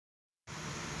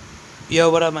Yo,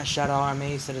 what up, my Shadow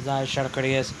Army? Citizen Shadow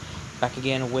Courteous, back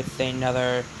again with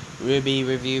another RWBY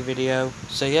review video.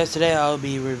 So, yes, today I'll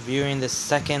be reviewing the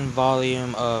second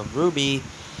volume of RWBY,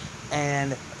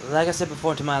 and like I said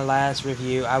before to my last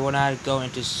review, I will not go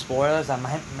into spoilers. I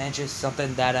might mention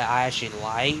something that I actually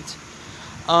liked.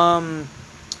 Um,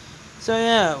 so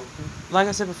yeah, like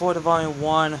I said before to volume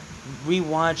 1,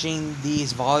 rewatching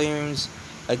these volumes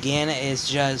again is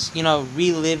just,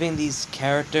 reliving these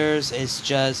characters is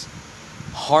just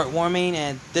heartwarming,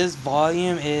 and this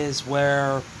volume is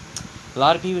where a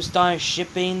lot of people started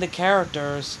shipping the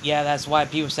characters. Yeah, that's why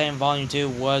people saying Volume 2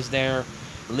 was their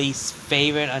least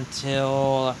favorite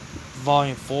until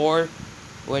Volume 4,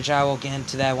 which I will get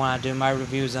into that when I do my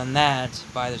reviews on that.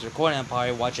 By this recording, I'll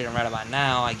probably watch it right about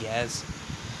now, I guess.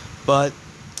 But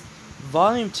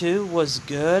Volume 2 was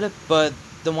good, but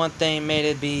the one thing made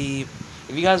it be,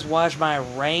 if you guys watch my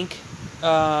rank,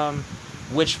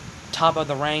 which top of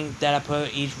the rank that I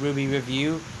put each RWBY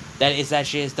review, that is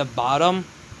actually is the bottom,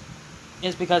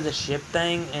 is because of ship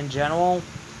thing in general.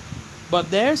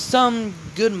 But there's some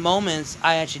good moments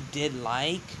I actually did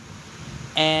like,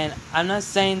 and I'm not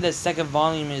saying the second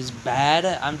volume is bad,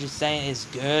 I'm just saying it's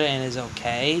good and is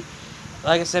okay.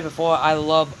 Like I said before, I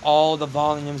love all the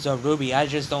volumes of RWBY. I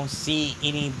just don't see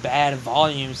any bad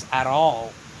volumes at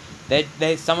all.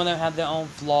 They some of them have their own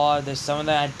flaws. There's some of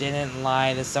them I didn't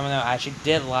like. There's some of them I actually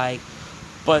did like.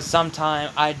 But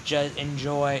sometimes I just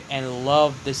enjoy and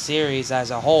love the series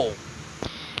as a whole.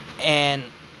 And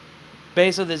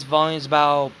basically, this volume is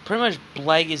about pretty much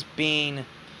Blake is being,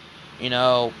 you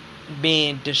know,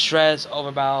 being distressed over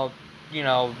about,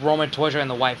 Roman torture and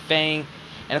the White Fang.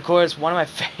 And of course, one of my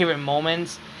favorite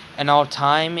moments in all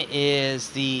time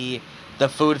is the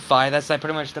food fight. That's like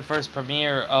pretty much the first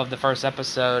premiere of the first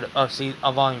episode of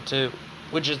Volume 2,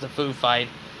 which is the food fight.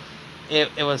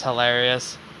 It was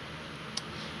hilarious.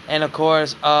 And of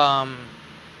course, and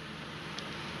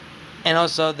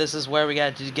also this is where we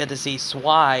get to see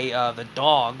Swy, the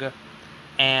dog,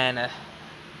 and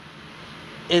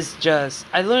it's just,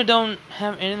 I literally don't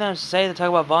have anything to say to talk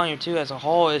about Volume 2 as a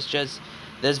whole. It's just,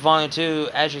 this Volume 2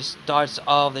 actually starts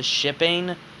all the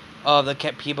shipping of the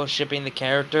people shipping the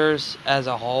characters as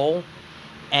a whole.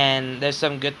 And there's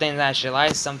some good things I actually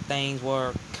like. Some things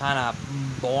were kind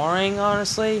of boring,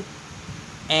 honestly.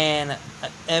 And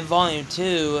in Volume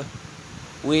 2,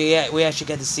 we actually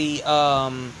get to see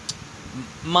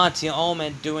Monty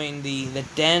Ullman doing the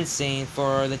dancing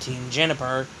for the Team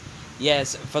Juniper.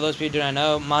 Yes, for those people who do not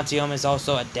know, Monty Ullman is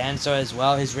also a dancer as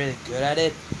well. He's really good at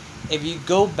it. If you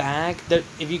go back,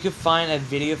 if you could find a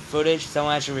video footage,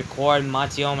 someone actually record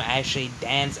Monty Ullman actually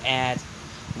dance at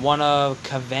one of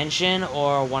convention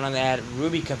or one of that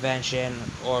RWBY convention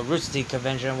or Rooster Teeth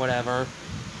convention, whatever.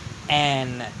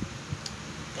 And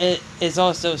it's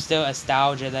also still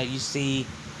nostalgia that you see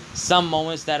some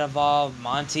moments that involve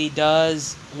Monty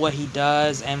does what he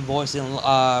does and voicing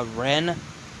Ren,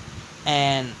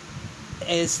 and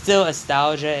it's still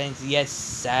nostalgia, and yet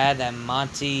sad that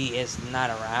Monty is not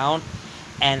around.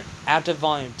 And after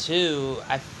Volume 2,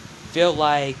 I feel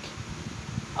like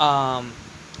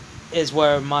is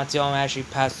where Monty Ullman actually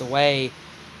passed away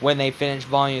when they finished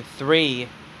Volume 3.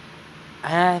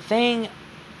 And I think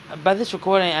by this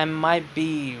recording I might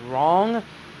be wrong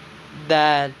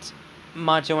that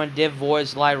Monty Ullman did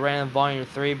voice Light Ren in Volume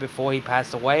 3 before he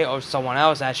passed away, or someone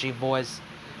else actually voiced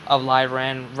of Light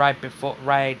Ren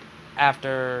right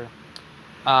after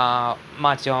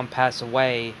Monty Ullman passed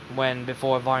away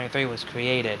before Volume 3 was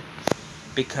created.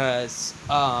 Because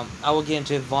I will get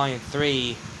into Volume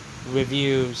 3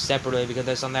 review separately, because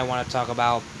there's something I want to talk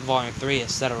about Volume 3,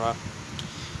 etc.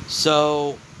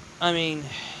 So, I mean,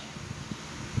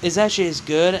 it's actually is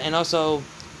good. And also,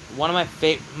 one of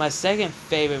my second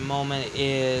favorite moment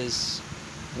is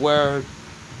where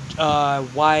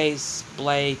Weiss,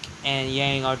 Blake, and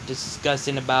Yang are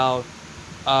discussing about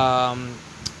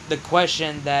the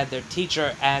question that their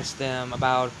teacher asked them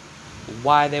about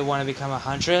why they want to become a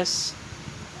huntress,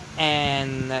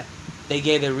 and they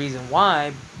gave the reason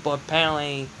why, but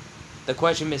apparently the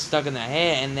question been stuck in their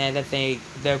head, and then that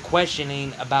they're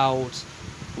questioning about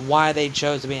why they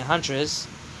chose to be a huntress.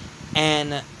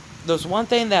 And there's one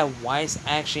thing that Weiss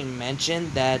actually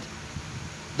mentioned that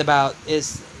about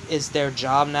is their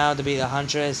job now to be a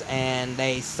huntress, and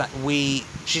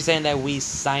she's saying that we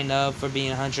signed up for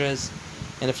being a huntress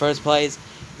in the first place.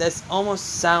 That's almost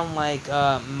sound like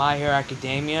My Hero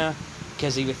Academia,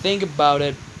 because if you think about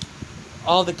it,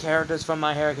 all the characters from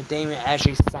My Hero Academia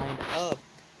actually signed up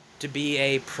to be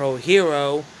a pro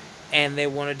hero, and they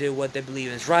want to do what they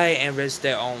believe is right and risk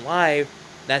their own life.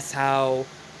 That's how,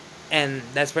 and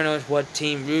that's pretty much what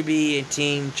Team RWBY and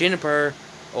Team Juniper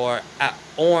or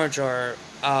Orange, or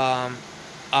um,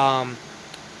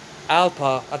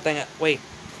 Alpa. I think. Wait,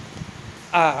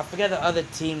 I forget the other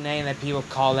team name that people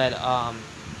call it.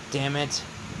 Damn it.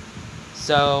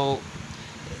 So,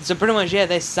 pretty much, yeah,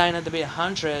 they sign up to be a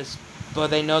huntress, but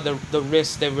they know the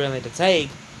risk they're willing to take.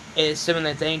 It's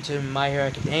similar thing to My Hero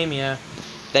Academia.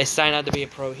 They sign up to be a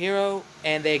pro hero,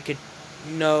 and they could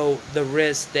know the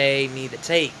risk they need to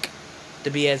take to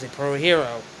be as a pro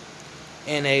hero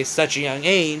in such a young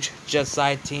age, just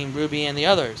like Team RWBY and the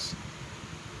others.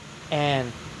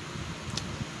 And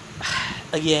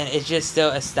again, it's just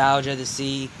still nostalgia to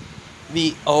see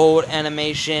the old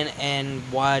animation and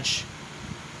watch,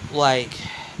 like,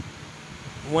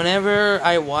 whenever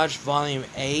I watch Volume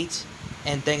 8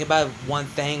 and think about one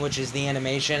thing, which is the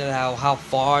animation and how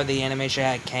far the animation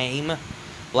had came.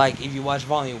 Like, if you watch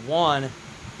Volume 1,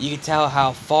 you can tell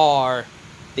how far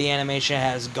the animation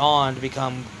has gone to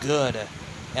become good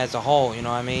as a whole, you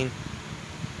know what I mean?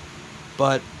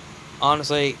 But,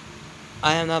 honestly,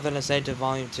 I have nothing to say to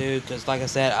Volume 2, because, like I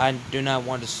said, I do not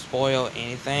want to spoil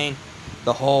anything.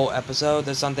 The whole episode,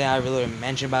 there's something I really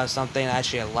mentioned about something I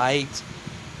actually liked.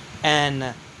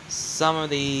 And some of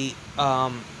the,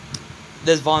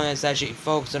 this volume is actually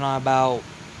focusing on about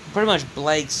pretty much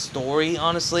Blake's story,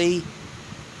 honestly.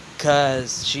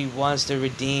 Because she wants to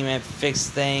redeem and fix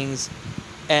things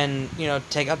and, you know,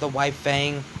 take out the White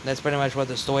Fang. That's pretty much what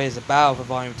the story is about for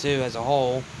Volume 2 as a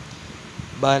whole.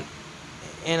 But,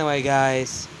 anyway,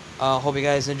 guys, hope you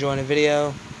guys enjoyed the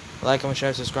video. Like, comment,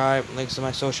 share, subscribe. Links to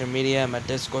my social media, my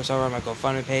Discord server, my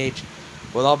GoFundMe page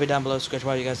will all be down below. Scratch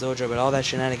while you guys know but all that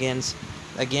shenanigans.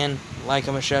 Again, like,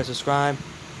 comment, share, subscribe,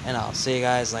 and I'll see you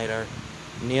guys later.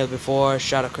 Kneel before,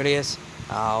 shout out Critias.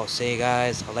 I'll see you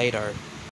guys later.